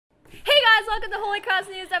welcome to Holy Cross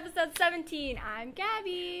News episode 17. I'm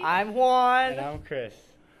Gabby. I'm Juan. And I'm Chris.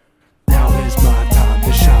 Now is my time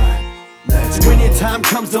to shine. Let's go. When your time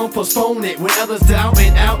comes, don't postpone it. When others doubt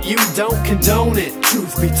it out, you don't condone it.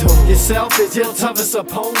 Truth be told, yourself is your toughest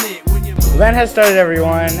opponent. When you Lent has started,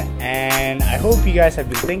 everyone, and I hope you guys have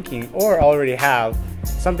been thinking, or already have,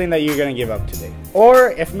 something that you're going to give up today.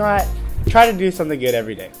 Or, if not, try to do something good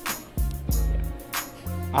every day.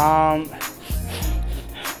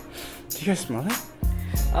 Do you guys smell it?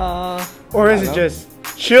 Or is it just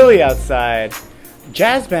chilly outside?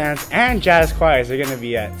 Jazz bands and jazz choirs are going to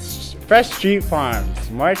be at Fresh Street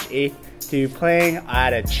Farms March 8th to be playing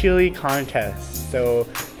at a chili contest. So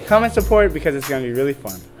come and support because it's going to be really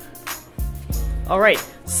fun. Alright,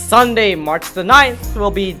 Sunday, March the 9th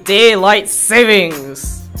will be daylight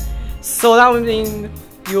savings. So that would mean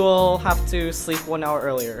you will have to sleep 1 hour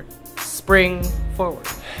earlier. Spring forward.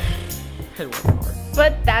 Headward forward.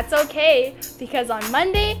 But that's okay because on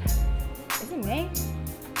Monday, is it May?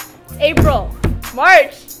 April,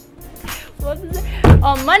 March. What is it?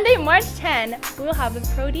 On Monday, March 10, we'll have a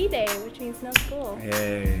Pro D Day, which means no school.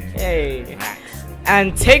 Yay. Hey.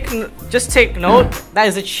 And just take note that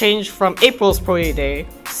is a change from April's Pro Day.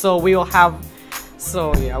 So we will have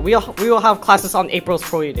we will have classes on April's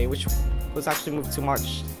Pro Day, which was actually moved to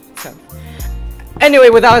March 10th. Anyway,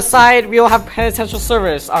 with that aside, we will have penitential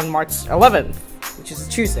service on March 11th, which is a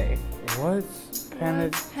Tuesday. What's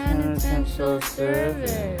penitential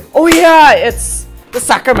service? Oh yeah, it's the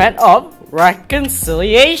sacrament of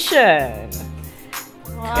reconciliation.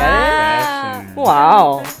 Wow.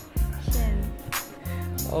 Wow.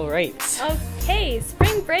 Alright. Okay,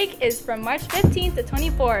 spring break is from March 15th to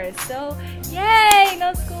 24th, so yay,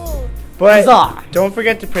 no school. But Huzzah. don't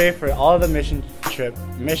forget to pray for all the mission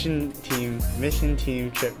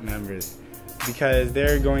team trip members because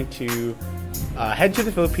they're going to head to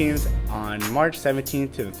the Philippines on March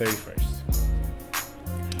 17th to the 31st.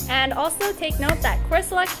 And also take note that course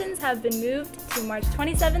selections have been moved to March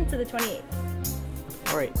 27th to the 28th.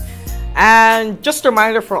 Alright. And just a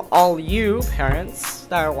reminder for all you parents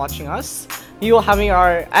that are watching us, we will having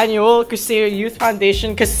our annual Casino Youth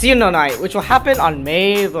Foundation Casino Night, which will happen on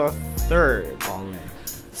May the 3rd.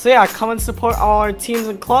 So yeah, come and support all our teams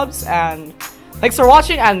and clubs, and thanks for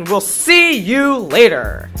watching, and we'll see you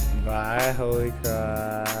later. Bye, Holy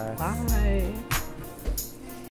Cross. Bye.